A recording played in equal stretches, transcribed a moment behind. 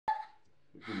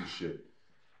Holy shit.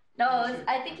 No,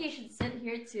 I think you should sit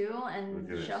here too and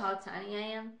show how tiny I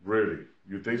am. Really?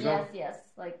 You think so?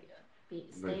 Yes. Like,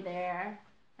 stay there,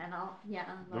 and I'll. Yeah.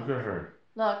 Look at her.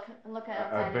 Look at how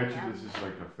tiny I bet am. you this is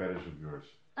like a fetish of yours.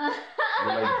 You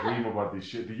like dream about this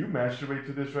shit. Do you masturbate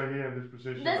to this right here in this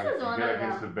position? This like, is one you get of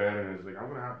against them. the bed and it's like, I'm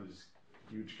gonna have this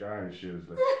huge guy and shit. It's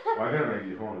like, well, I gotta make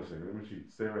you. Hold on a second. Let me see.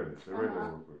 Stay right there. Stay right there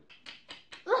real quick.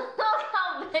 Look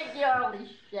how big you are, holy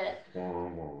shit.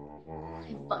 Oh,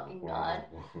 fucking God.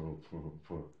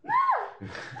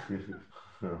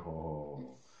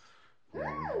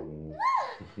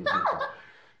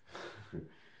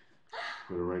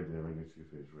 Put it right there, right next to your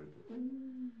face, right there.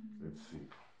 Let's see.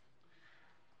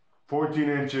 14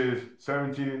 inches,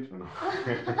 17 inches. No.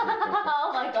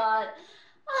 Oh my God.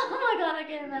 Oh my God, I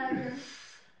can't imagine.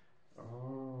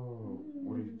 Oh,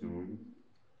 what are you doing?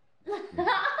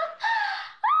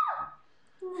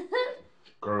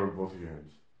 Curl both of your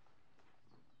hands.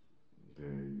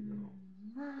 There you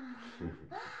go.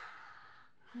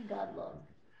 My God, look.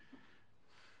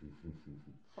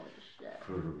 Holy shit.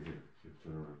 Put it over here.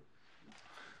 Turn around.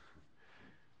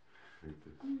 Right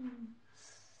there.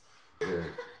 There.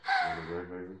 Right,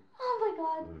 baby? Oh my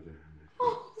God. There.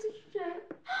 Holy shit.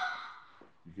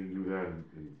 You can do that and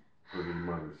put it in your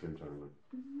mouth at the same time. Like.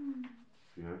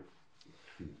 See that?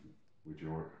 With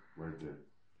your arm right there.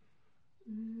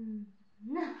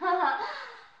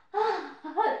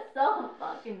 It's so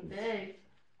fucking big.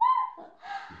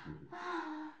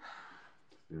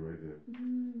 Stay right there.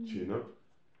 Chin up.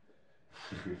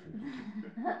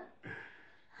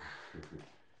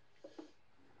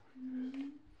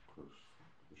 Close.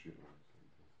 Push it out.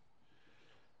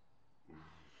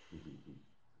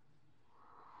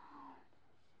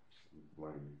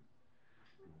 Blinding.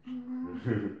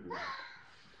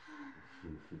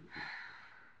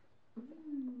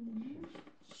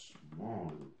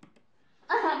 Small.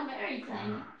 I'm very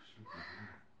tiny.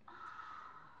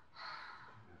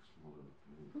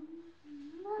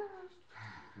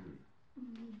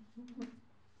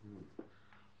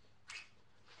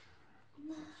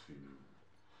 Let's see.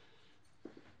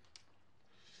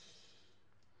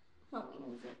 Help me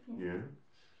unzip it. Yeah?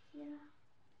 Yeah.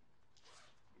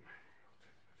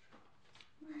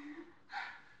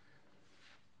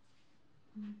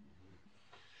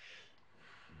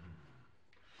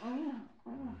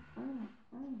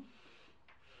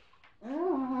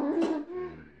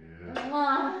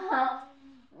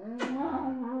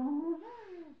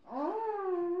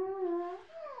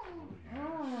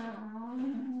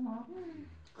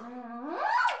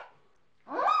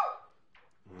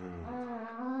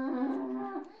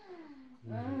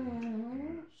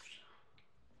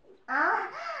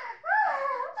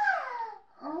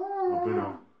 Open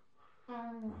up.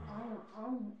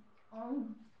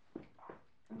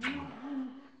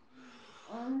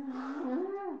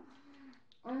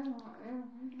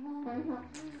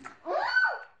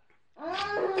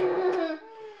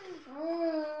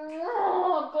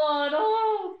 Oh God,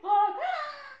 oh fuck.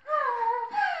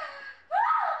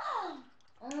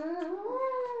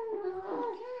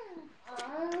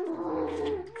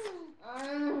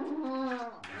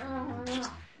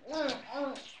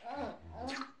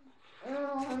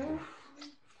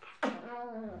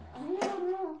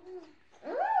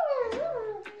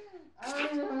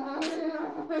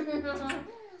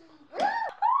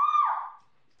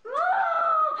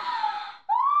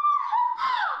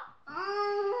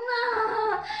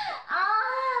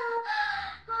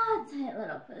 Tight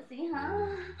little pussy, huh?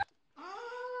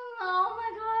 Oh my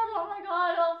God, oh my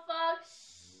God, oh fuck.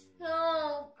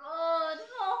 Oh God,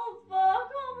 oh fuck,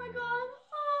 oh my God.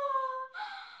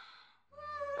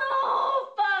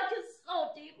 Oh fuck, it's so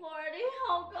deep already.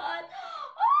 Oh God.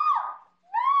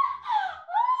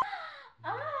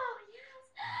 Oh yes.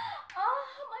 Oh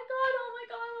my God, oh my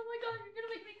God, oh my God, you're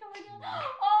gonna make me come again.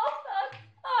 Oh fuck,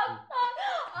 fuck, fuck.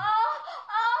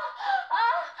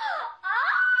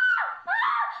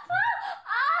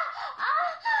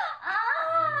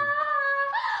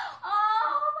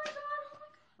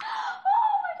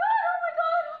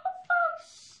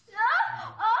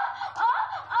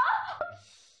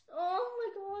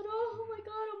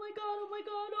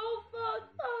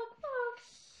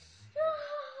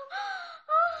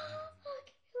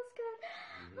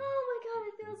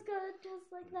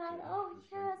 Just like that. Oh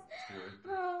yes.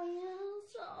 Oh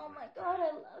yes. Oh my God,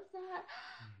 I love that.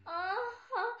 Oh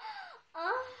fuck, oh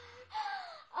fuck.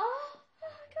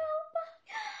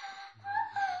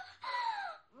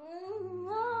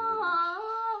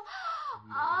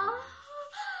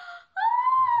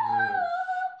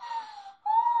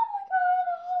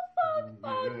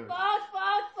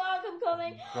 Fuck, I'm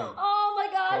coming. Oh my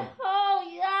God. Oh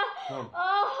yeah.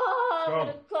 Oh I'm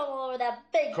gonna come all over that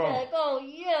big dick. Oh,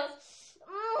 yes.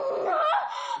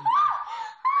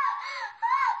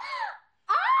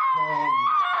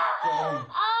 Come.